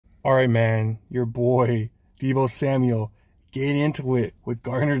All right, man, your boy, Deebo Samuel, getting into it with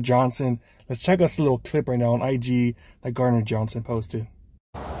Gardner-Johnson. Let's check out a little clip right now on IG that Gardner-Johnson posted.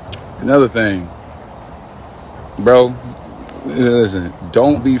 Another thing, bro, listen,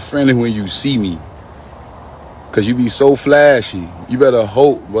 don't be friendly when you see me. Because you be so flashy. You better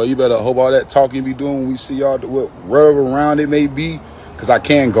hope, bro. You better hope all that talking you be doing when we see y'all, whatever round it may be. Because I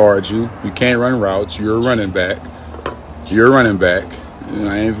can guard you. You can't run routes. You're a running back. You're a running back. You know,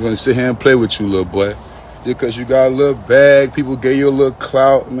 I ain't going to sit here and play with you, little boy. Just because you got a little bag, people gave you a little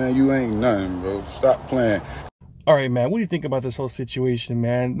clout, man, you ain't nothing, bro. Stop playing. All right, man, what do you think about this whole situation,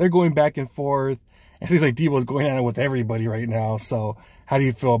 man? They're going back and forth. It seems like Deebo's going at it with everybody right now. So how do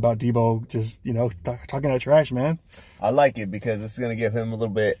you feel about Deebo just, talking that trash, man? I like it because this is going to give him a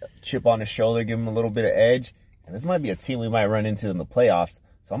little bit chip on his shoulder, give him a little bit of edge. And this might be a team we might run into in the playoffs.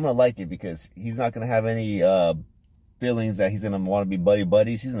 So I'm going to like it because he's not going to have any feelings that he's going to want to be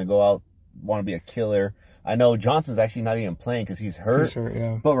buddies. He's going to go out, want to be a killer. I know Johnson's actually not even playing because he's hurt. He's hurt,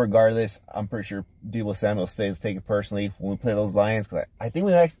 yeah. But regardless, I'm pretty sure Deebo Samuel will take it personally when we play those Lions because I think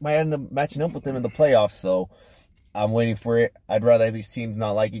we might end up matching up with them in the playoffs. So I'm waiting for it. I'd rather these teams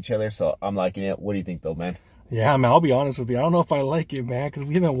not like each other, so I'm liking it. What do you think, though, man? Yeah, man, I'll be honest with you. I don't know if I like it, man, because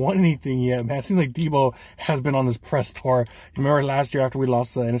we haven't won anything yet, man. It seems like Deebo has been on this press tour. You remember last year after we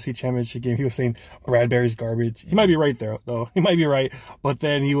lost the NFC Championship game, he was saying Bradbury's garbage. He might be right there, though. He might be right. But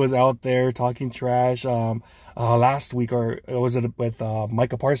then he was out there talking trash last week, or was it with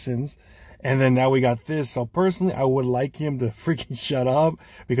Micah Parsons? And then now we got this. So personally, I would like him to freaking shut up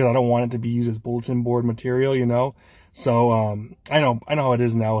because I don't want it to be used as bulletin board material, you know? So, I know how it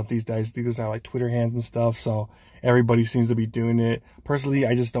is now with these guys. These are like Twitter hands and stuff. So everybody seems to be doing it. Personally,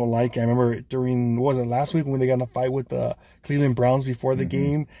 I just don't like it. I remember during, what was it, last week when they got in a fight with the Cleveland Browns before the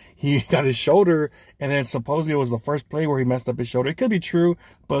game, he got his shoulder, and then supposedly it was the first play where he messed up his shoulder. It could be true,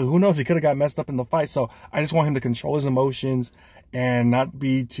 but who knows? He could have got messed up in the fight. So I just want him to control his emotions and not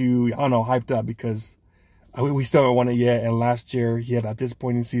be too, I don't know, hyped up because we still haven't won it yet. And last year, he had a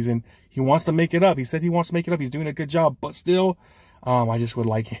disappointing season. He wants to make it up. He said he wants to make it up. He's doing a good job. But still, I just would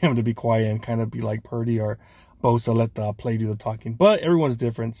like him to be quiet and kind of be like Purdy or Bosa, let the play do the talking. But everyone's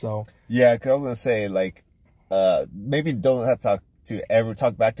different, so. Yeah, because I was going to say, like, maybe don't have to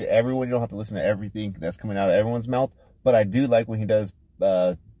talk back to everyone. You don't have to listen to everything that's coming out of everyone's mouth. But I do like when he does,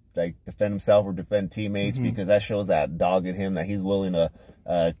 like, defend himself or defend teammates because that shows that dog in him, that he's willing to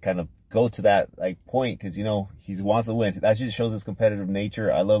kind of go to that like point because he wants to win. That just shows his competitive nature.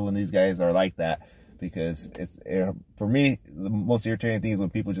 I love when these guys are like that because for me the most irritating thing is when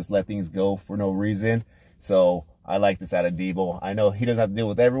people just let things go for no reason. So I like this out of Deebo. I know he doesn't have to deal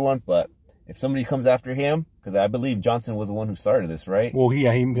with everyone, but if somebody comes after him, because I believe Johnson was the one who started this, right? Well, he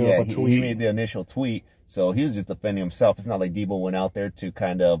made the initial tweet. So he was just defending himself. It's not like Deebo went out there to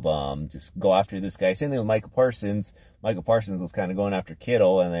kind of just go after this guy. Same thing with Micah Parsons. Micah Parsons was kind of going after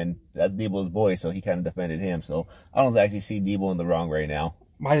Kittle, and then that's Deebo's boy, so he kind of defended him. So I don't actually see Deebo in the wrong right now.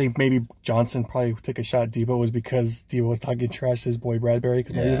 I think maybe Johnson probably took a shot at Deebo was because Deebo was talking trash to his boy Bradbury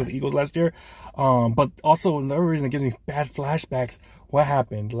because he was with the Eagles last year. But also another reason that gives me bad flashbacks, what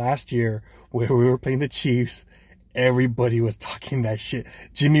happened last year where we were playing the Chiefs, everybody was talking that shit.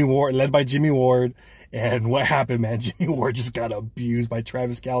 Jimmy Ward, led by Jimmy Ward. And what happened, man? Jimmy Ward just got abused by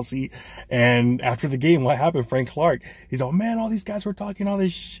Travis Kelce. And after the game, what happened? Frank Clark, he's like, man, all these guys were talking all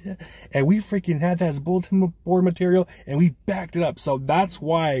this shit. And we freaking had that as bulletin board material, and we backed it up. So that's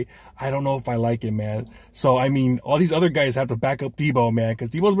why I don't know if I like it, man. So, I mean, all these other guys have to back up Deebo, man, because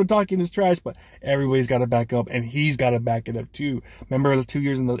Deebo's been talking this trash, but everybody's got to back up, and he's got to back it up too. Remember the 2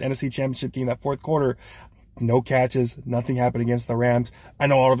 years in the NFC Championship game, that fourth quarter, no catches, nothing happened against the Rams. I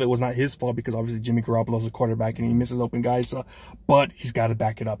know all of it was not his fault because obviously Jimmy Garoppolo's a quarterback and he misses open guys. So, but he's got to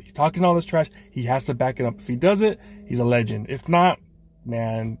back it up. He's talking all this trash. He has to back it up. If he does it, he's a legend. If not,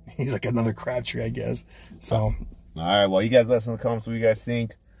 man, he's like another Crabtree, I guess. So, all right. Well, you guys let us know in the comments what you guys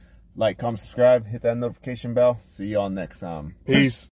think. Like, comment, subscribe, hit that notification bell. See y'all next time. Peace.